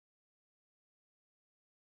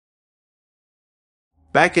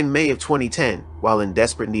Back in May of 2010, while in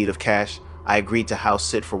desperate need of cash, I agreed to house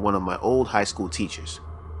sit for one of my old high school teachers.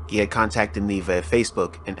 He had contacted me via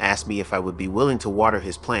Facebook and asked me if I would be willing to water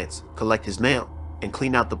his plants, collect his mail, and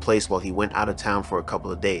clean out the place while he went out of town for a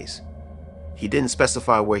couple of days. He didn't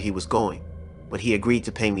specify where he was going, but he agreed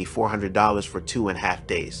to pay me $400 for 2.5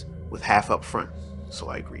 days, with half up front, so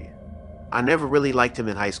I agreed. I never really liked him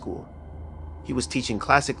in high school. He was teaching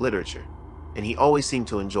classic literature, and he always seemed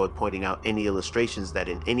to enjoy pointing out any illustrations that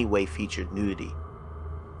in any way featured nudity.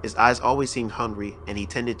 His eyes always seemed hungry, and he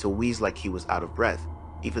tended to wheeze like he was out of breath,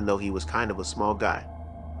 even though he was kind of a small guy.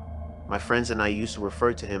 My friends and I used to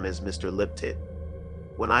refer to him as Mr. Lip Tit.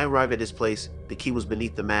 When I arrived at his place, the key was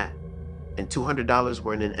beneath the mat, and $200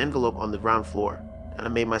 were in an envelope on the ground floor, and I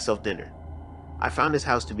made myself dinner. I found his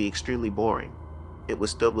house to be extremely boring. It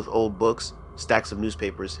was filled with old books, stacks of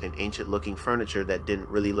newspapers, and ancient-looking furniture that didn't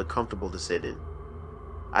really look comfortable to sit in.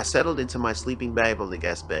 I settled into my sleeping bag on the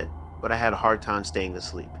guest bed, but I had a hard time staying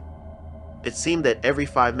asleep. It seemed that every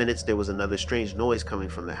 5 minutes there was another strange noise coming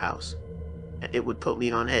from the house, and it would put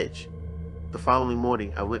me on edge. The following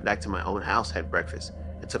morning, I went back to my own house, had breakfast,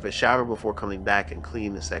 and took a shower before coming back and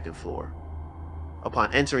cleaning the second floor.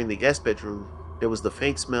 Upon entering the guest bedroom, there was the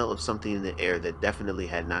faint smell of something in the air that definitely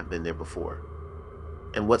had not been there before.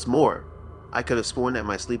 And what's more, I could have sworn that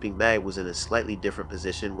my sleeping bag was in a slightly different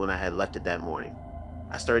position when I had left it that morning.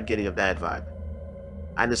 I started getting a bad vibe.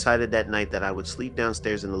 I decided that night that I would sleep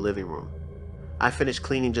downstairs in the living room. I finished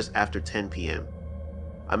cleaning just after 10 p.m.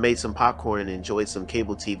 I made some popcorn and enjoyed some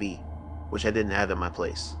cable TV, which I didn't have at my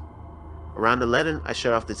place. Around 11, I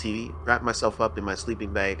shut off the TV, wrapped myself up in my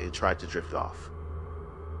sleeping bag, and tried to drift off.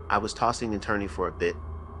 I was tossing and turning for a bit.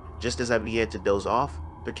 Just as I began to doze off,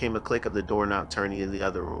 there came a click of the doorknob turning in the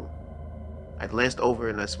other room. I glanced over,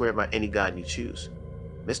 and I swear by any god you choose,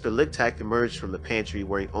 Mr. Licktack emerged from the pantry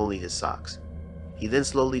wearing only his socks. He then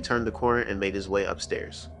slowly turned the corner and made his way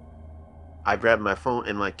upstairs. I grabbed my phone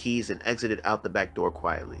and my keys and exited out the back door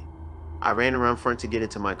quietly. I ran around front to get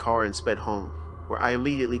into my car and sped home, where I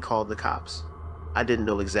immediately called the cops. I didn't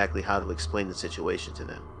know exactly how to explain the situation to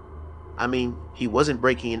them. I mean, he wasn't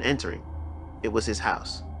breaking and entering. It was his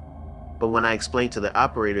house. But when I explained to the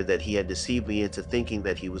operator that he had deceived me into thinking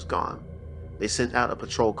that he was gone, they sent out a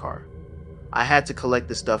patrol car. I had to collect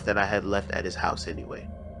the stuff that I had left at his house anyway.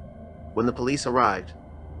 When the police arrived,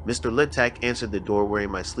 Mr. Littack answered the door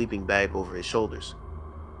wearing my sleeping bag over his shoulders.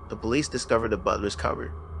 The police discovered a butler's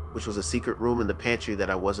cupboard, which was a secret room in the pantry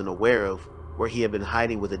that I wasn't aware of, where he had been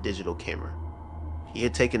hiding with a digital camera. He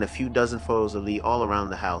had taken a few dozen photos of me all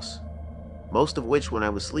around the house, most of which when I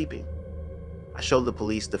was sleeping. I showed the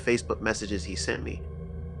police the Facebook messages he sent me,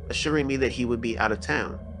 assuring me that he would be out of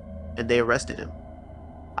town, and they arrested him.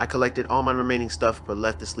 I collected all my remaining stuff but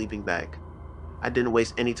left the sleeping bag. I didn't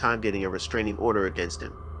waste any time getting a restraining order against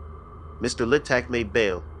him. Mr. Littack made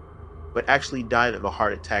bail, but actually died of a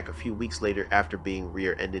heart attack a few weeks later after being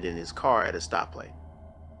rear-ended in his car at a stoplight.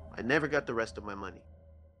 I never got the rest of my money.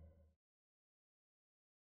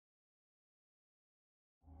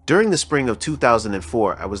 During the spring of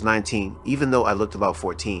 2004, I was 19, even though I looked about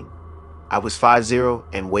 14. I was 5'0"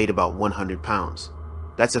 and weighed about 100 pounds.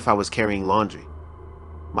 That's if I was carrying laundry.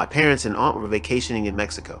 My parents and aunt were vacationing in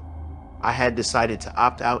Mexico. I had decided to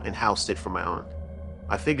opt out and house sit for my aunt.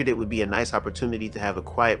 I figured it would be a nice opportunity to have a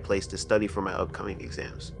quiet place to study for my upcoming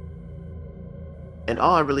exams. And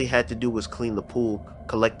all I really had to do was clean the pool,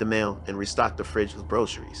 collect the mail, and restock the fridge with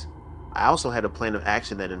groceries. I also had a plan of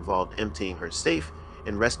action that involved emptying her safe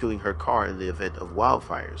and rescuing her car in the event of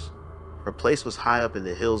wildfires. Her place was high up in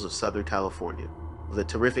the hills of Southern California, with a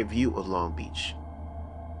terrific view of Long Beach.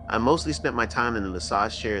 I mostly spent my time in the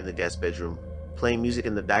massage chair in the guest bedroom, playing music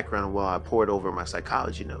in the background while I pored over my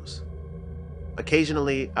psychology notes.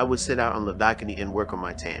 Occasionally, I would sit out on the balcony and work on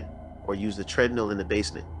my tan, or use the treadmill in the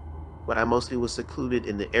basement, but I mostly was secluded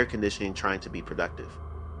in the air conditioning trying to be productive.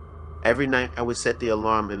 Every night, I would set the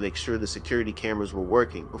alarm and make sure the security cameras were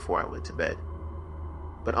working before I went to bed.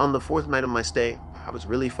 But on the fourth night of my stay, I was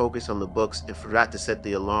really focused on the books and forgot to set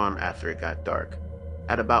the alarm after it got dark.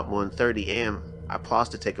 At about 1:30 a.m., I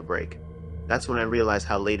paused to take a break. That's when I realized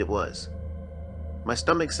how late it was. My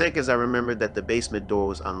stomach sank as I remembered that the basement door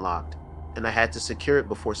was unlocked, and I had to secure it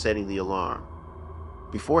before setting the alarm.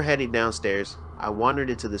 Before heading downstairs, I wandered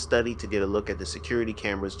into the study to get a look at the security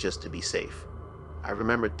cameras just to be safe. I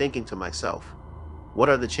remembered thinking to myself, what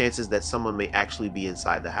are the chances that someone may actually be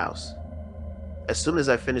inside the house? As soon as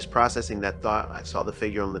I finished processing that thought, I saw the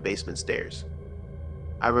figure on the basement stairs.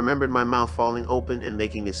 I remembered my mouth falling open and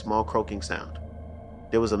making a small croaking sound.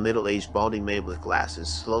 There was a middle-aged balding man with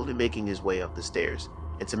glasses slowly making his way up the stairs,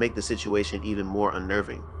 and to make the situation even more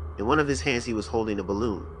unnerving, In one of his hands he was holding a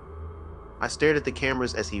balloon. I stared at the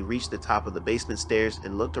cameras as he reached the top of the basement stairs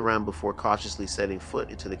and looked around before cautiously setting foot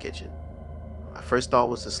into the kitchen. My first thought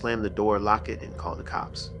was to slam the door, lock it, and call the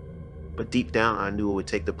cops. But deep down I knew it would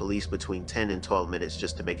take the police between 10 and 12 minutes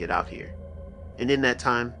just to make it out here. And in that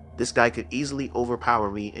time, this guy could easily overpower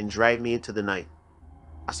me and drag me into the night.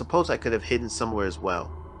 I suppose I could have hidden somewhere as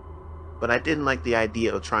well. But I didn't like the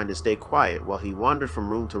idea of trying to stay quiet while he wandered from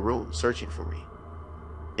room to room searching for me.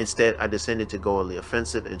 Instead, I decided to go on the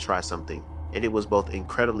offensive and try something, and it was both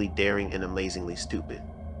incredibly daring and amazingly stupid.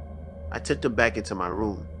 I took him back into my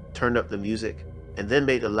room, turned up the music, and then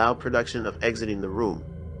made a loud production of exiting the room,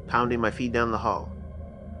 pounding my feet down the hall.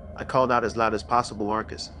 I called out as loud as possible,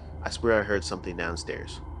 "Marcus, I swear I heard something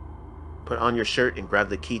downstairs. Put on your shirt and grab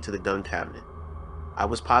the key to the gun cabinet." I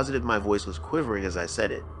was positive my voice was quivering as I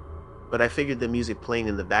said it, but I figured the music playing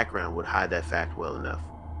in the background would hide that fact well enough.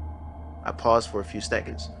 I paused for a few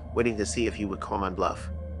seconds, waiting to see if he would call my bluff,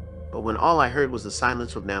 but when all I heard was the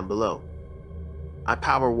silence from down below, I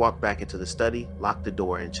power walked back into the study, locked the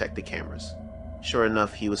door, and checked the cameras. Sure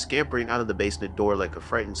enough, he was scampering out of the basement door like a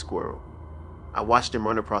frightened squirrel. I watched him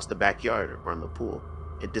run across the backyard around the pool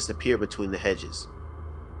and disappear between the hedges.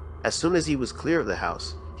 As soon as he was clear of the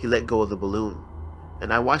house, he let go of the balloon,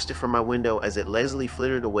 and I watched it from my window as it lazily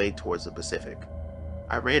flittered away towards the Pacific.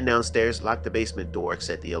 I ran downstairs, locked the basement door,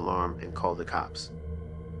 set the alarm, and called the cops.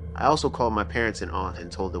 I also called my parents and aunt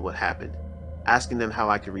and told them what happened, asking them how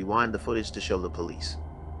I could rewind the footage to show the police.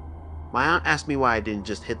 My aunt asked me why I didn't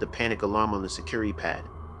just hit the panic alarm on the security pad,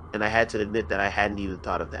 and I had to admit that I hadn't even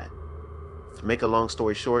thought of that. To make a long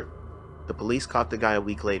story short, the police caught the guy a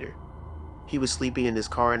week later. He was sleeping in his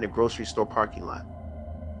car in the grocery store parking lot.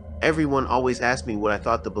 Everyone always asked me what I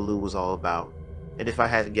thought the balloon was all about, and if I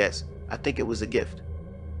had to guess, I think it was a gift.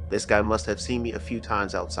 This guy must have seen me a few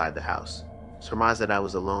times outside the house, surmised that I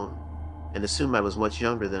was alone, and assumed I was much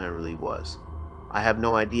younger than I really was. I have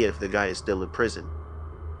no idea if the guy is still in prison,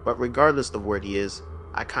 but regardless of where he is,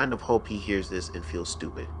 I kind of hope he hears this and feels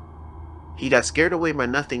stupid. He got scared away by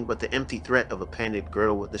nothing but the empty threat of a panicked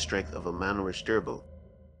girl with the strength of a malnourished gerbil.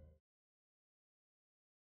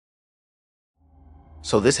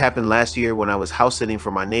 So this happened last year when I was house sitting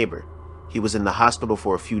for my neighbor. He was in the hospital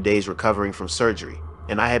for a few days recovering from surgery,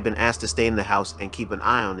 and I had been asked to stay in the house and keep an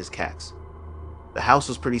eye on his cats. The house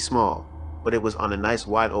was pretty small, but it was on a nice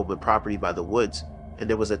wide open property by the woods, and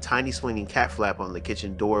there was a tiny swinging cat flap on the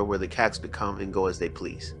kitchen door where the cats could come and go as they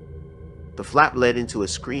please. The flap led into a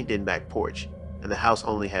screened-in back porch, and the house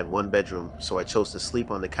only had one bedroom, so I chose to sleep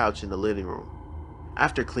on the couch in the living room.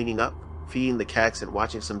 After cleaning up, feeding the cats, and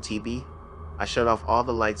watching some TV, I shut off all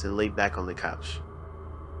the lights and laid back on the couch.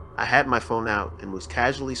 I had my phone out and was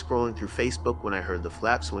casually scrolling through Facebook when I heard the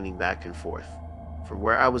flap swinging back and forth. From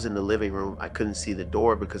where I was in the living room, I couldn't see the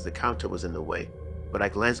door because the counter was in the way, but I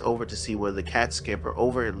glanced over to see one of the cats scamper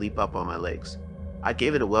over and leap up on my legs. I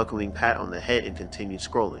gave it a welcoming pat on the head and continued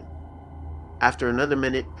scrolling. After another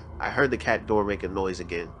minute, I heard the cat door make a noise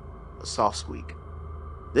again, a soft squeak.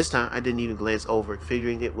 This time I didn't even glance over,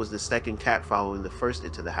 figuring it was the second cat following the first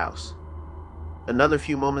into the house. Another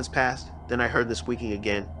few moments passed, then I heard the squeaking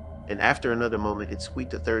again, and after another moment it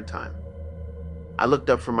squeaked a third time. I looked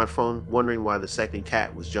up from my phone, wondering why the second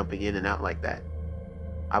cat was jumping in and out like that.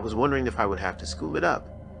 I was wondering if I would have to scoop it up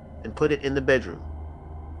and put it in the bedroom.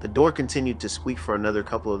 The door continued to squeak for another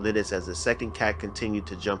couple of minutes as the second cat continued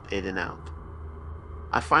to jump in and out.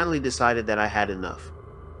 I finally decided that I had enough.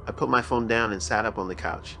 I put my phone down and sat up on the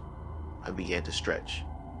couch. I began to stretch.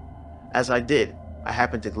 As I did, I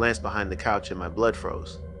happened to glance behind the couch and my blood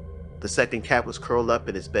froze. The second cat was curled up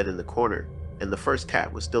in its bed in the corner, and the first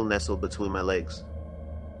cat was still nestled between my legs.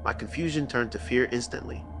 My confusion turned to fear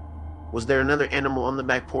instantly. Was there another animal on the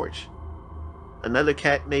back porch? Another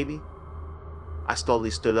cat, maybe? I slowly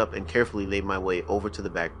stood up and carefully made my way over to the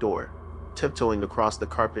back door, tiptoeing across the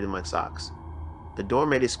carpet in my socks. The door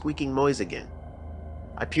made a squeaking noise again.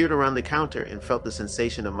 I peered around the counter and felt the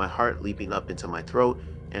sensation of my heart leaping up into my throat,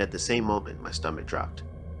 and at the same moment my stomach dropped.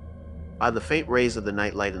 By the faint rays of the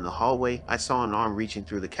nightlight in the hallway, I saw an arm reaching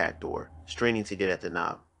through the cat door, straining to get at the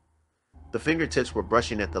knob. The fingertips were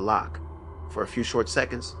brushing at the lock. For a few short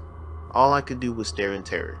seconds, all I could do was stare in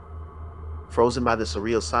terror. Frozen by the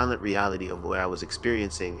surreal silent reality of what I was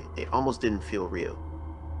experiencing, it almost didn't feel real.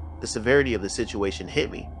 The severity of the situation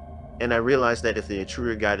hit me, and I realized that if the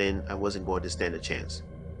intruder got in, I wasn't going to stand a chance.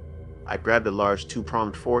 I grabbed a large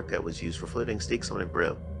two-pronged fork that was used for flipping steaks on a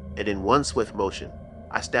grill, and in one swift motion,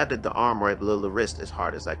 I stabbed at the arm right below the wrist as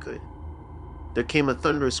hard as I could. There came a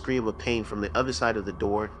thunderous scream of pain from the other side of the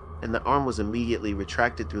door, and the arm was immediately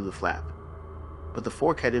retracted through the flap. But the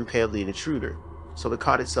fork had impaled the intruder, so it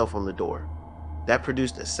caught itself on the door. That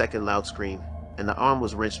produced a second loud scream, and the arm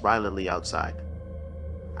was wrenched violently outside.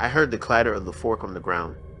 I heard the clatter of the fork on the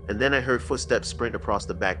ground, and then I heard footsteps sprint across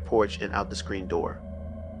the back porch and out the screen door.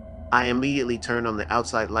 I immediately turned on the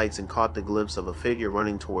outside lights and caught the glimpse of a figure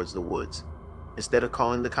running towards the woods. Instead of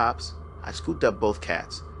calling the cops, I scooped up both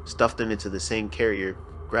cats, stuffed them into the same carrier,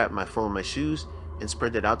 grabbed my phone and my shoes, and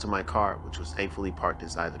sprinted out to my car, which was thankfully parked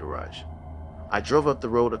inside the garage. I drove up the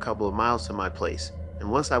road a couple of miles to my place, and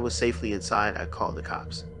once I was safely inside, I called the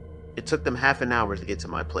cops. It took them half an hour to get to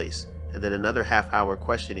my place, and then another half hour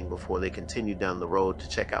questioning before they continued down the road to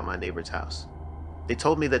check out my neighbor's house. They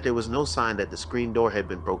told me that there was no sign that the screen door had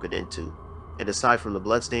been broken into, and aside from the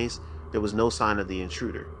bloodstains, there was no sign of the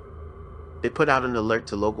intruder. They put out an alert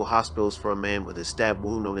to local hospitals for a man with a stab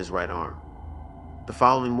wound on his right arm. The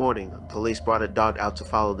following morning, police brought a dog out to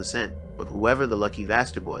follow the scent, but whoever the lucky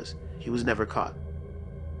bastard was, he was never caught.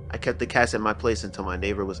 I kept the cats at my place until my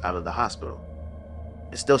neighbor was out of the hospital.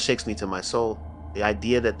 It still shakes me to my soul, the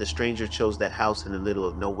idea that the stranger chose that house in the middle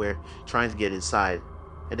of nowhere, trying to get inside,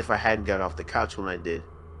 and if I hadn't got off the couch when I did,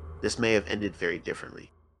 this may have ended very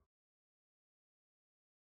differently.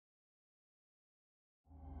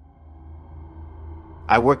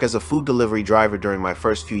 I worked as a food delivery driver during my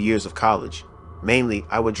first few years of college. Mainly,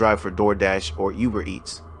 I would drive for DoorDash or Uber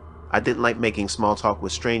Eats. I didn't like making small talk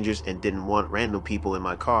with strangers and didn't want random people in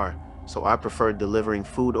my car, so I preferred delivering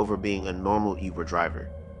food over being a normal Uber driver.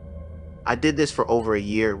 I did this for over a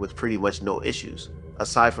year with pretty much no issues,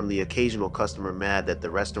 aside from the occasional customer mad that the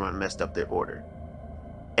restaurant messed up their order.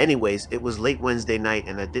 Anyways, it was late Wednesday night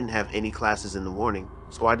and I didn't have any classes in the morning,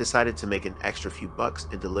 so I decided to make an extra few bucks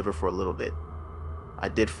and deliver for a little bit. I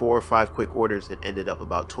did 4 or 5 quick orders and ended up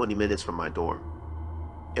about 20 minutes from my dorm.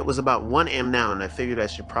 It was about 1 a.m. now and I figured I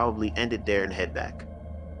should probably end it there and head back.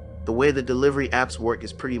 The way the delivery apps work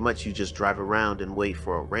is pretty much you just drive around and wait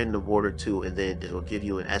for a random order to, and then it'll give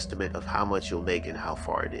you an estimate of how much you'll make and how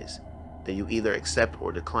far it is. Then you either accept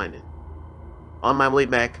or decline it. On my way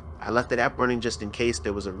back, I left the app running just in case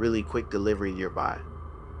there was a really quick delivery nearby.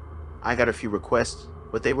 I got a few requests,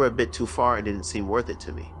 but they were a bit too far and didn't seem worth it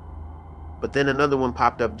to me. But then another one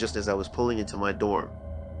popped up just as I was pulling into my dorm.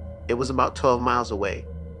 It was about 12 miles away.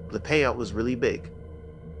 The payout was really big.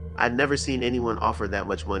 I'd never seen anyone offer that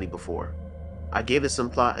much money before. I gave it some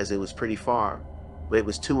thought as it was pretty far, but it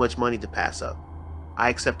was too much money to pass up. I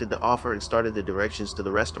accepted the offer and started the directions to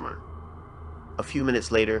the restaurant. A few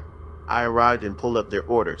minutes later, I arrived and pulled up their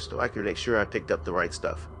order so I could make sure I picked up the right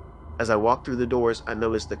stuff. As I walked through the doors, I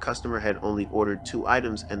noticed the customer had only ordered 2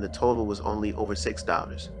 items and the total was only over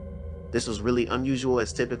 $6. This was really unusual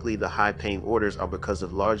as typically the high-paying orders are because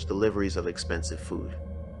of large deliveries of expensive food.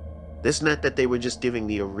 This meant that they were just giving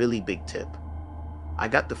me a really big tip. I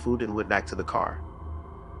got the food and went back to the car.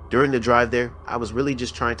 During the drive there, I was really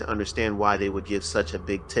just trying to understand why they would give such a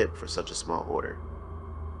big tip for such a small order.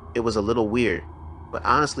 It was a little weird, but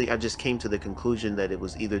honestly I just came to the conclusion that it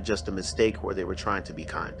was either just a mistake or they were trying to be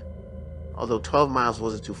kind. Although 12 miles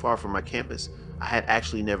wasn't too far from my campus, I had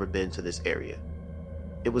actually never been to this area.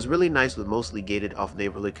 It was really nice with mostly gated off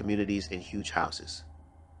neighborhood communities and huge houses.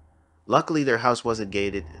 Luckily their house wasn't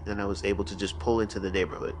gated and I was able to just pull into the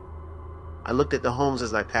neighborhood. I looked at the homes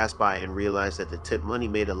as I passed by and realized that the tip money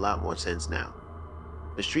made a lot more sense now.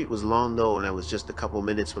 The street was long though and I was just a couple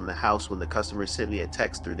minutes from the house when the customer sent me a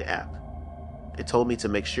text through the app. It told me to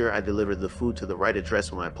make sure I delivered the food to the right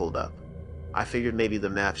address when I pulled up. I figured maybe the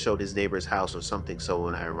map showed his neighbor's house or something, so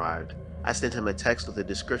when I arrived, I sent him a text with a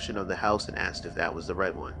description of the house and asked if that was the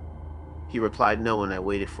right one. He replied no and I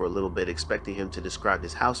waited for a little bit expecting him to describe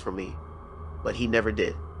his house for me, but he never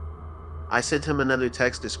did. I sent him another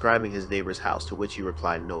text describing his neighbor's house, to which he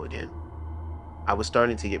replied no again. I was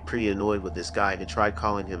starting to get pretty annoyed with this guy and tried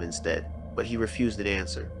calling him instead, but he refused to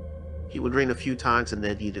answer. He would ring a few times and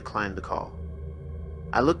then he declined the call.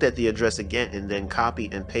 I looked at the address again and then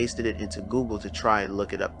copied and pasted it into Google to try and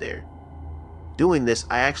look it up there. Doing this,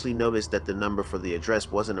 I actually noticed that the number for the address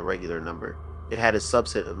wasn't a regular number. It had a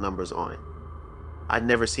subset of numbers on it. I'd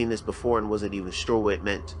never seen this before and wasn't even sure what it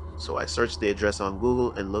meant, so I searched the address on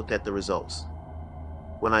Google and looked at the results.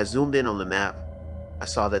 When I zoomed in on the map, I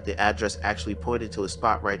saw that the address actually pointed to a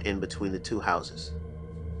spot right in between the 2 houses.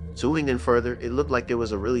 Zooming in further, it looked like there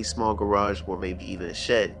was a really small garage or maybe even a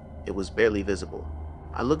shed. It was barely visible.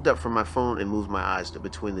 I looked up from my phone and moved my eyes to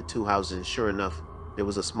between the 2 houses and sure enough, there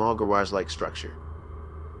was a small garage-like structure.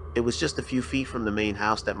 It was just a few feet from the main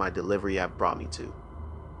house that my delivery app brought me to.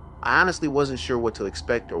 I honestly wasn't sure what to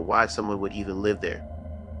expect or why someone would even live there.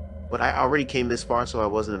 But I already came this far, so I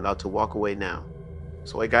wasn't about to walk away now.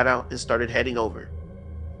 So I got out and started heading over.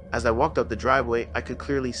 As I walked up the driveway, I could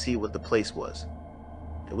clearly see what the place was.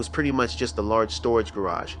 It was pretty much just a large storage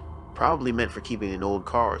garage, probably meant for keeping an old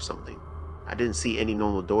car or something. I didn't see any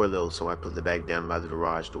normal door though, so I put the bag down by the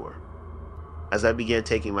garage door. As I began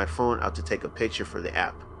taking my phone out to take a picture for the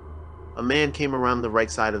app, a man came around the right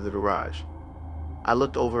side of the garage. I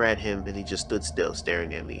looked over at him and he just stood still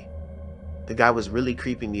staring at me. The guy was really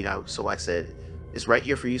creeping me out, so I said, "It's right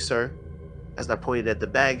here for you, sir," as I pointed at the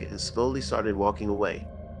bag and slowly started walking away.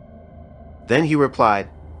 Then he replied,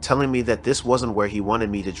 telling me that this wasn't where he wanted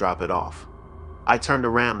me to drop it off. I turned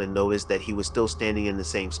around and noticed that he was still standing in the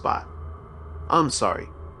same spot. "I'm sorry,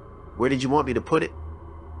 where did you want me to put it?"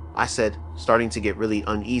 I said, starting to get really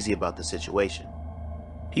uneasy about the situation.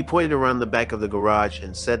 He pointed around the back of the garage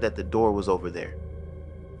and said that the door was over there.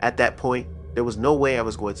 At that point, there was no way I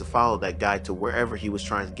was going to follow that guy to wherever he was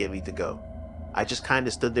trying to get me to go. I just kinda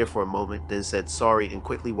stood there for a moment, then said sorry and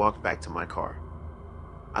quickly walked back to my car.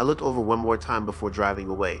 I looked over one more time before driving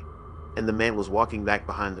away, and the man was walking back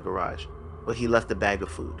behind the garage, but he left a bag of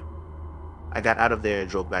food. I got out of there and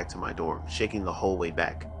drove back to my dorm, shaking the whole way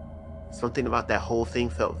back. Something about that whole thing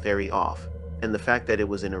felt very off, and the fact that it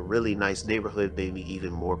was in a really nice neighborhood made me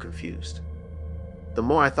even more confused. The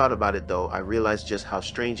more I thought about it though, I realized just how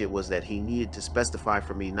strange it was that he needed to specify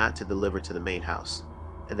for me not to deliver to the main house,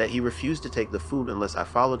 and that he refused to take the food unless I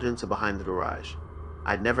followed him to behind the garage.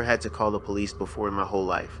 I'd never had to call the police before in my whole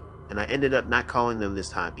life, and I ended up not calling them this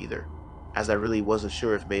time either, as I really wasn't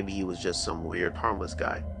sure if maybe he was just some weird harmless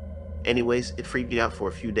guy. Anyways, it freaked me out for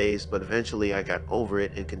a few days, but eventually I got over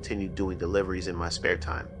it and continued doing deliveries in my spare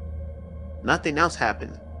time. Nothing else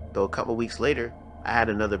happened, though a couple weeks later, I had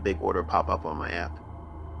another big order pop up on my app,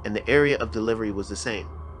 and the area of delivery was the same.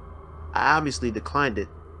 I obviously declined it,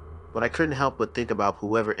 but I couldn't help but think about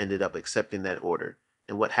whoever ended up accepting that order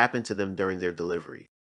and what happened to them during their delivery.